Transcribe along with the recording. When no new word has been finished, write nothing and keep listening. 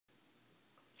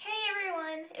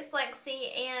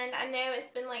Lexi, and I know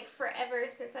it's been like forever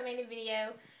since I made a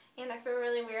video, and I feel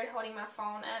really weird holding my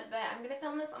phone up, but I'm going to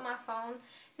film this on my phone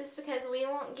just because we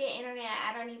won't get internet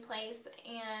at our new place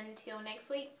until next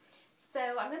week. So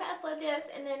I'm going to upload this,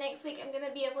 and then next week I'm going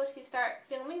to be able to start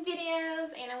filming videos,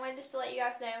 and I wanted just to let you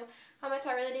guys know how much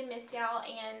I really do miss y'all,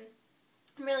 and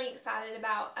I'm really excited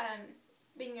about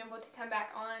being able to come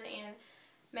back on and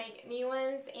make new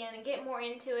ones and get more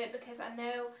into it, because I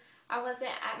know I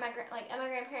wasn't at my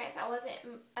grandparents'. I wasn't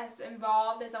as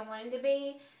involved as I wanted to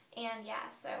be, and yeah,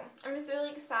 so I'm just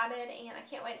really excited, and I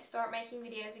can't wait to start making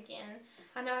videos again.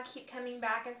 I know I keep coming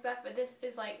back and stuff, but this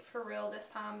is like for real this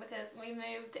time, because we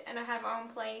moved and I have my own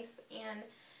place, and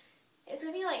it's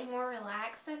gonna be like more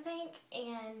relaxed, I think.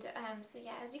 And so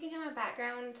yeah, as you can hear my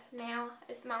background now,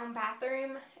 it's my own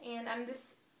bathroom, and I'm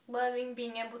just loving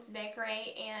being able to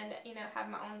decorate and, you know, have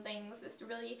my own things. It's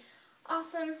really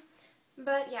awesome.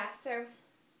 But yeah, so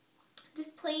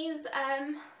just please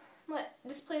know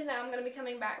I'm going to be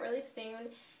coming back really soon,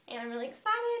 and I'm really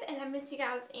excited, and I miss you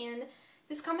guys. And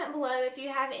just comment below if you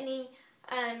have any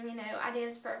you know,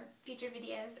 ideas for future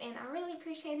videos, and I really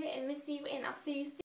appreciate it and miss you, and I'll see you soon.